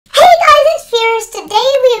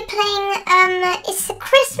it's a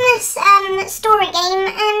Christmas story game,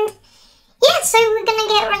 and yeah, so we're gonna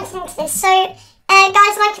get right into this. So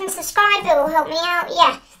guys, like and subscribe, it will help me out.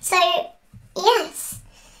 Yeah, so yes,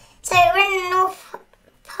 so we're in the North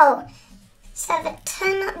Pole. So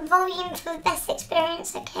turn up volume for the best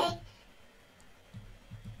experience. Okay,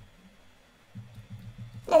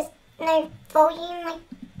 there's no volume.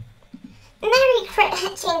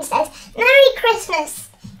 Jane says, Merry Christmas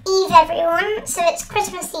Eve, everyone. So it's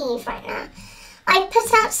Christmas Eve right now. I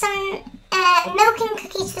put out some milk and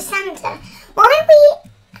cookies for Santa. Why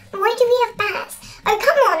do we have bats? Oh,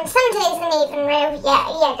 come on, Santa isn't even real.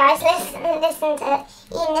 Yeah, guys, listen to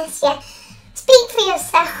Eunice, yeah. Speak for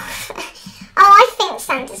yourself. Oh, I think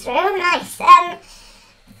Santa's real, nice.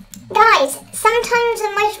 Guys, sometimes the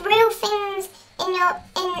most real things in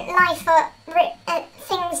life are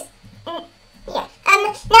things. Yeah.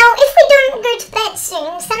 Now, if we don't go to bed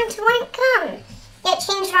soon, Santa won't come. Yeah,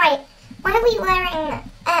 Shane's right. Why are we wearing?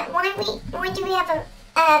 Why do we have a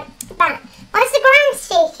bat? Why is the ground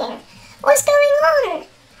shaking? What's going on?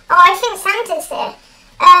 Oh, I think Santa's here.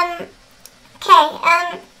 Okay.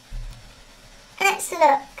 Let's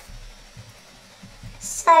look.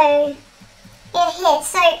 So you're here.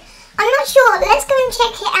 So I'm not sure. Let's go and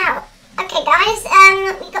check it out. Okay, guys.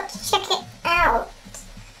 We got to check it out.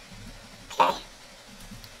 Okay.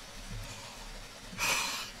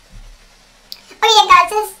 Oh yeah, guys,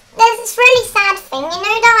 there's this really sad thing. You know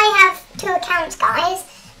that I have 2 accounts, guys.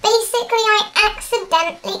 Basically, I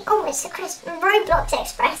accidentally... Oh, it's a Roblox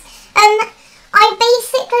Express. I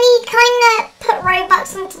basically kind of put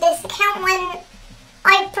Robux onto this account when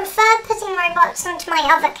I prefer putting Robux onto my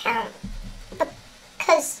other account.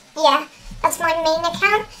 Because, yeah, that's my main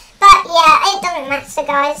account. But, yeah, it doesn't matter,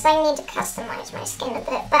 guys. I need to customize my skin a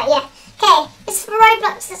bit. But, yeah. Okay, it's for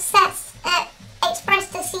Roblox Express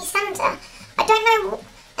to see Santa. I don't know...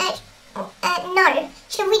 no.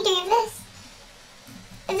 Should we do this?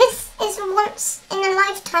 This is a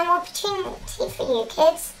once-in-a-lifetime opportunity for you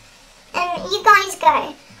kids. You guys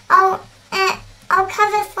go. I'll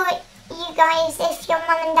cover for you guys if your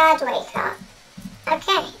mum and dad wake up.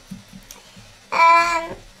 Okay.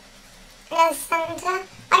 There's Santa.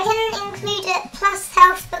 I can include it plus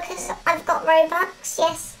health because I've got Robux,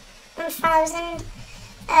 yes. 1,000.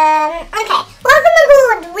 Okay. Welcome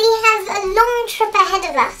aboard. We have a long trip ahead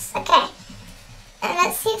of us. Okay.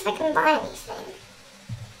 Let's see if I can buy anything.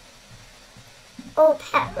 Oh,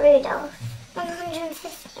 Pet Rudolph.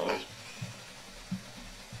 150 now.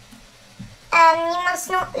 You must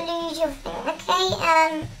not lose your thing, okay?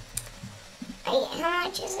 Wait, how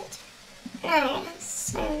much is it? No, that's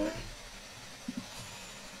so much.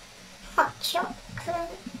 Hot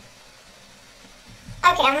chocolate.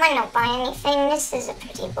 Okay, I might not buy anything. This is a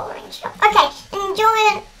pretty boring shop. Okay,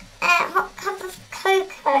 enjoy a hot cup of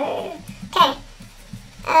cocoa. Okay.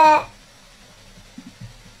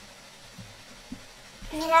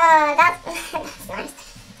 Yeah, that's nice.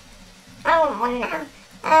 I want one now.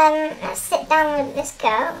 Let's sit down with this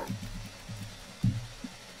girl.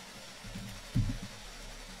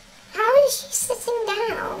 How is she sitting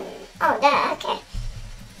down? Oh, there, okay.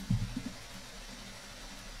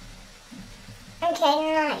 Okay,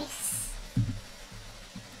 nice.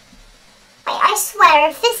 Wait, I swear,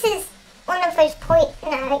 if this is one of those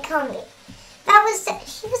no, it can't be. That was,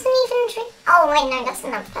 she wasn't even drinking. Oh, wait, no, that's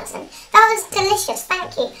another person. That was delicious,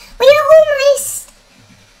 thank you. We are almost...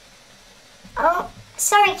 Oh,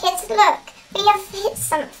 sorry, kids, look. We have hit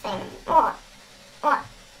something. What?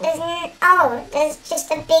 There's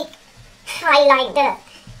just a big highlighter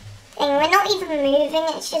thing. We're not even moving,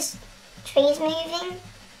 it's just trees moving.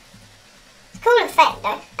 It's a cool effect,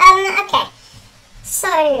 though. Okay.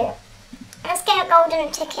 So... let's get a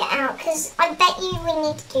golden ticket out, because I bet you we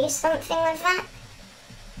need to do something with that.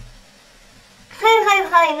 Ho ho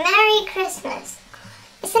ho, Merry Christmas.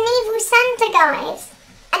 It's an evil Santa, guys.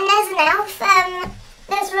 And there's an elf,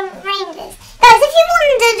 there's reindeers. Guys, if you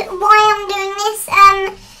wondered why I'm doing this,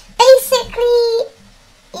 basically,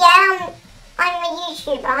 yeah, I'm a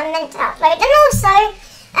YouTuber, I'm meant to upload. And also,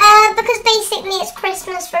 because basically it's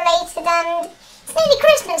Christmas related and it's nearly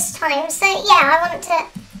Christmas time, so yeah, I want to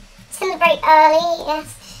celebrate early,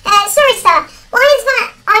 yes. Sorry sir, why is that?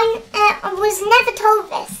 I was never told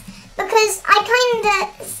this, because I kinda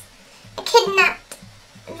kidnapped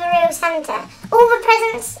the real Santa. All the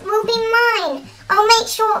presents will be mine. I'll make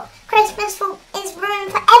sure Christmas is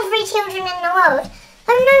ruined for every children in the world.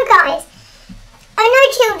 Oh no, guys. Oh no,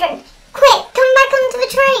 children. Quick, come back onto the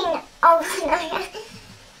train. Oh no.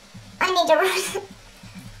 I need to run.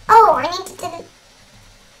 Oh, I need to...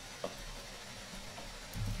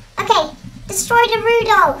 Okay, destroy the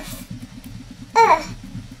Rudolph.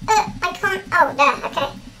 I can't... Oh, there, okay.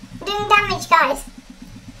 I'm doing damage, guys.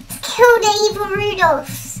 Let's kill the evil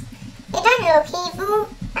Rudolphs. They don't look evil,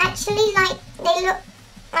 actually, like, they look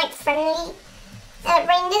like friendly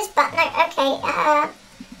reindeers, but no, okay,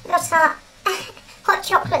 got our hot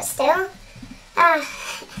chocolate still.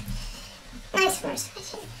 Nice one,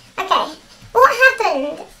 okay, what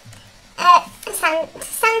happened?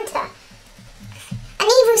 Santa. An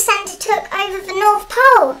evil Santa took over the North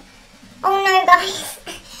Pole. Oh no, guys.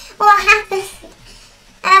 What happened?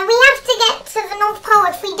 We have to get to the North Pole.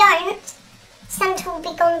 If we don't, Santa will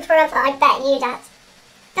be gone forever. I bet you that.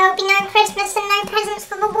 There will be no Christmas and no presents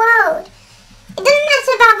for the world. It doesn't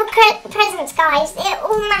matter about the presents, guys. It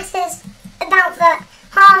all matters about the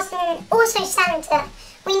heart and also Santa.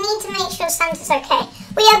 We need to make sure Santa's okay.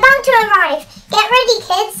 We are about to arrive. Get ready,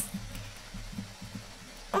 kids.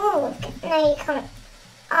 Oh, no, you can't.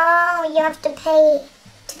 Oh, you have to pay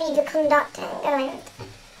to be the conductor and go in.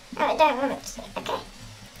 Oh, I don't want to. Okay.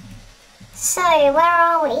 So, where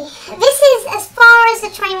are we? This is as far as the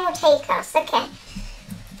train will take us. Okay.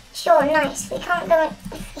 Sure, nice. We can't go in.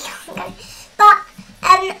 We can't go. But,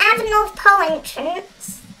 at the North Pole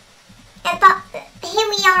entrance. But, here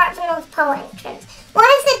we are at the North Pole entrance. Why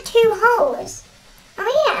is there 2 holes? Oh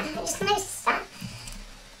yeah, I just noticed that.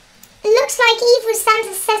 It looks like evil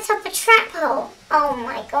Santa set up a trap hole. Oh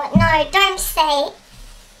my god, no, don't say.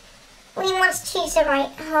 We must choose the right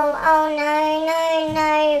hole. Oh no, no,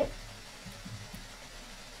 no.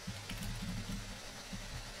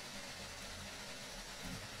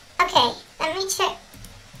 Okay, let me check.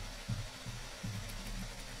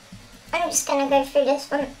 I'm just gonna go through this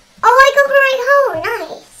one. Oh, I got the right hole,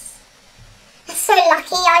 nice. So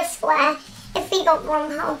lucky, I swear, if we got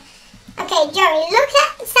wrong hole. Okay, Joey, look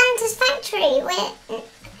at Santa's factory. We're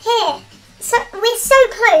here. So we're so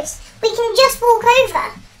close. We can just walk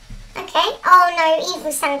over. Okay. Oh no,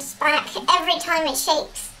 evil Santa's back. Every time it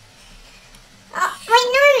shakes. Oh, wait,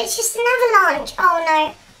 no, it's just an avalanche. Oh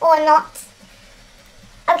no, or not.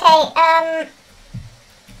 Okay.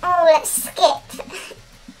 Oh, let's skip.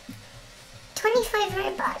 25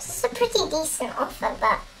 Robux. It's a pretty decent offer,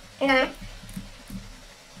 but no.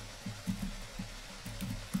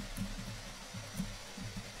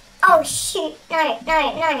 Oh shoot, no,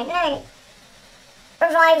 no, no, no.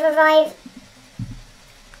 Revive, revive.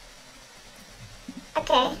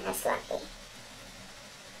 Okay, that's lucky.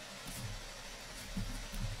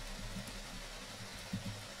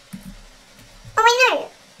 Oh wait, no.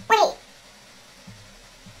 Wait.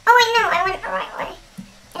 Oh wait, no, I went the right way.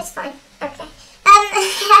 It's fine. Okay.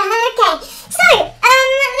 Okay. So,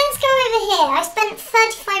 let's go over here. I spent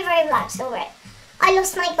 35 Robux already. I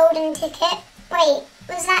lost my golden ticket. Wait,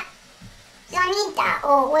 was that... Did I need that,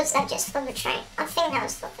 or was that just for the train? I think that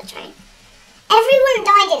was for the train. Everyone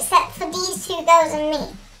died except for these 2 girls and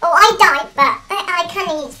me. Oh, I died, but I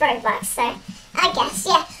kind of used Robux, so I guess,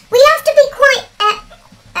 yeah. We have to be quite...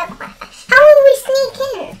 how will we sneak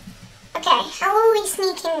in? Okay, how will we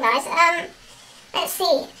sneak in, guys? Let's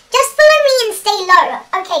see. Just follow me and stay low.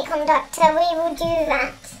 Okay, conductor, we will do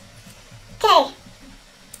that. Okay.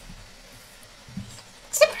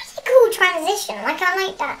 It's a pretty cool transition. Like, I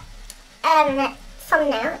like that.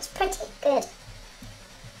 Thumbnail. It's pretty good.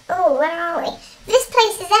 Oh, where are we? This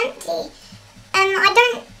place is empty. I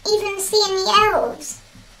don't even see any elves.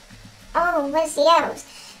 Oh, where's the elves?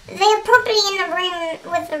 They're probably in the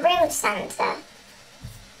room with the real Santa.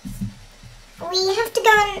 We have to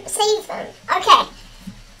go and save them. Okay.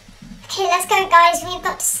 Okay, let's go, guys. We've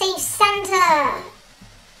got to save Santa.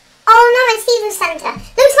 Oh, no, it's evil Santa.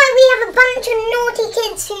 Looks like we have a bunch of naughty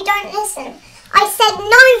kids who don't listen. I said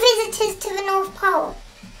no visitors to the North Pole.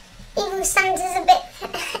 Evil Santa's a bit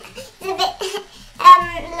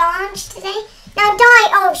large today. Now die.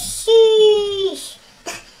 Oh, sheesh.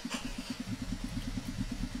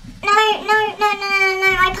 No, no, no, no, no,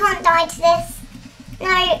 no, I can't die to this. No,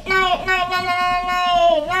 no, no, no, no, no,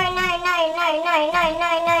 no, no, no, no, no, no, no,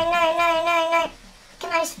 no, no, no, no, no, no. Can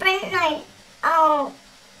I sprint? No. Oh.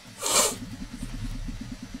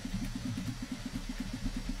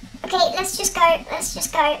 Okay, let's just go. Let's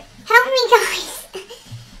just go. Help me, guys.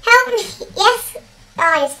 Help me. Yes,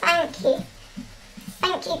 guys. Thank you.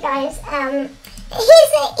 Thank you, guys.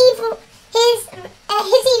 Here's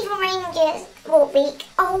evil reindeers all week.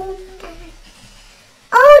 Oh,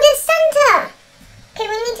 oh, there's Santa. Okay,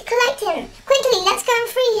 we need to collect him quickly. Let's go and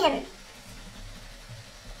free him.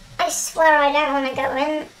 I swear I don't want to go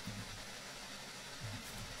in.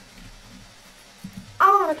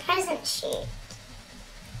 Oh, the present chute.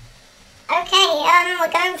 Okay,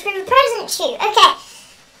 we're going through the present chute. Okay,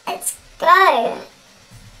 let's go.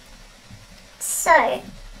 So,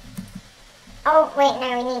 oh wait, no,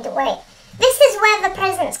 we need to wait. This is where the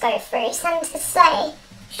presents go through, Santa's sleigh.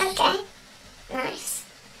 Okay, nice.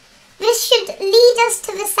 This should lead us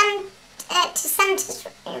to the Santa's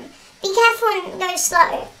room. Be careful and go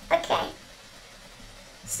slow. Okay.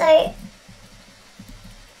 So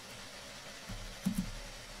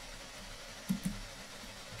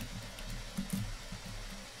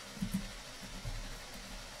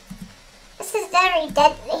this is very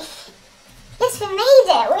deadly. Yes, we made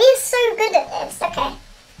it. We're so good at this. Okay.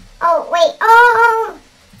 Oh, wait. Oh!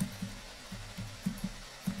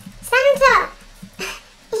 Santa!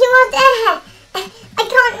 You are there! I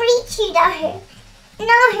can't reach you though.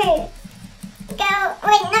 No! Go.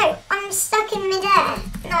 Wait, no. I'm stuck in midair.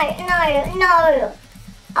 No.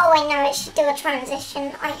 Oh, I know. It should do a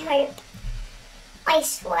transition. I hope. I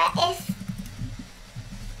swear. If...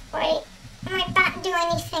 Wait. My back do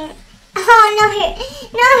anything? Oh, no!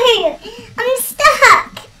 I'm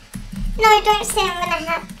stuck! No, don't say I'm gonna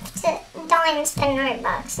have to die and spend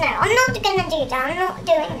Robux. No, I'm not gonna do that. I'm not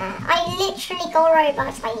doing that. I literally got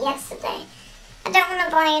Robux like yesterday. I don't want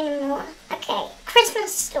to buy anymore. Okay,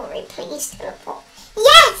 Christmas story, please teleport.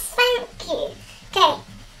 Yes, thank you. Okay,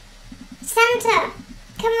 Santa,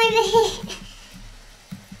 come over here.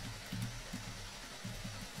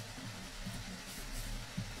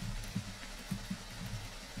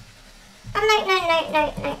 Oh,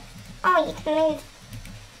 no. Oh, you can move.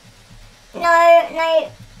 No.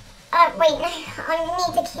 Wait, no. I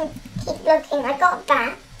need to keep looking. I got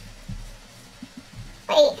that.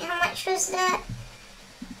 Wait, how much was that?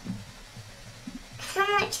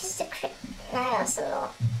 How much is the No, that's a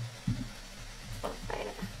lot.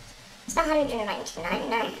 It's 199.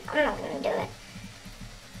 No, I'm not going to do it.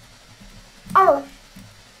 Oh,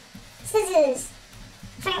 scissors.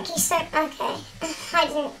 Thank you so... Okay, I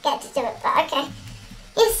didn't get to do it, but okay.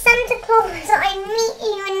 Yes, Santa Claus, I meet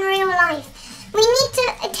you in real life. We need to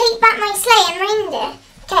take back my sleigh and reindeer.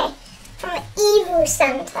 Okay, from evil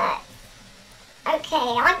Santa. Okay,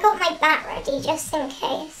 I got my bat ready just in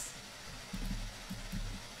case.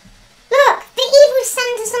 Look, the evil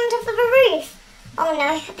Santa's on top of a roof. Oh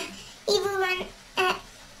no,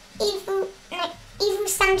 evil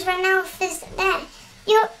Santa and Elf is there.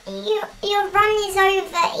 Your run is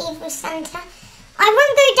over, evil Santa. I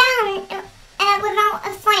won't go down without a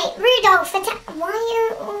fight. Rudolph, attack. Why are you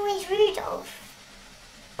always Rudolph?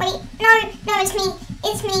 Wait, no, it's me.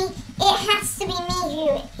 It has to be me who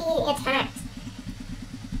he attacked.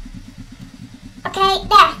 Okay,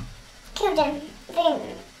 there. Killed him. Boom.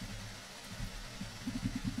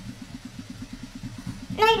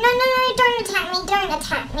 No, don't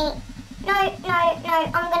attack me. No,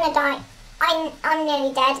 I'm gonna die. I'm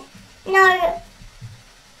nearly dead. No.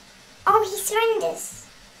 Oh, he surrenders.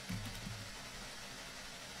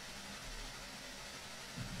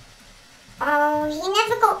 Oh, he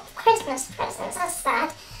never got Christmas presents. That's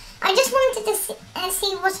sad. I just wanted to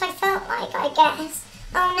see what I felt like, I guess.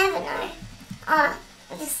 I'll never know. Ah,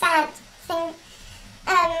 it's a sad thing.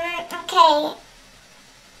 Okay.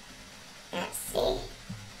 Let's see.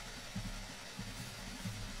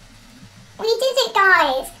 We did it,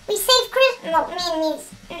 guys. We saved Christmas. Well,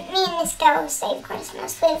 me and this girl saved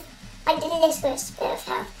Christmas with. I did this with a bit of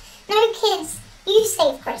help. No, kids, you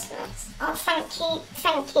saved Christmas. Oh, thank you.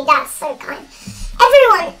 That's so kind.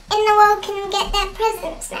 Everyone in the world can get their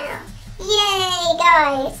presents now. Yay,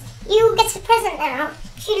 guys! You get a present now.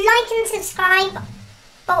 If you like and subscribe.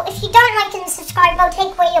 Well, if you don't like and subscribe, I'll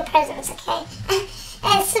take away your presents. Okay.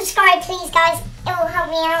 Subscribe, please, guys. It will help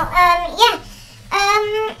me out. Yeah.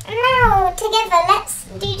 Now, together, let's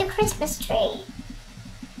do the Christmas tree.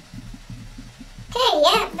 Okay,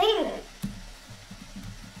 yeah, boom.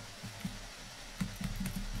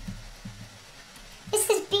 This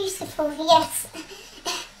is beautiful, yes.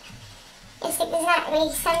 Yes, exactly,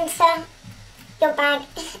 Santa, your bag.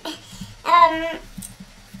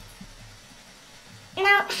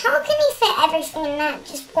 Now, how can you fit everything in that,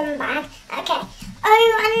 just one bag? Okay. Oh,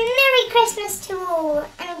 and Merry Christmas to all,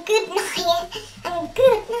 and good night,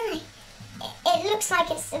 It looks like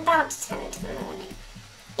it's about to turn to the morning.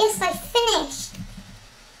 Yes, I finished.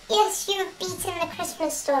 Yes, you have beaten the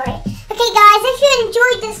Christmas story. Okay, guys, if you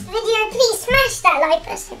enjoyed this video, please smash that like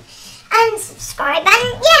button and subscribe. And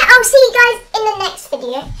yeah, I'll see you guys in the next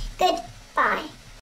video. Goodbye.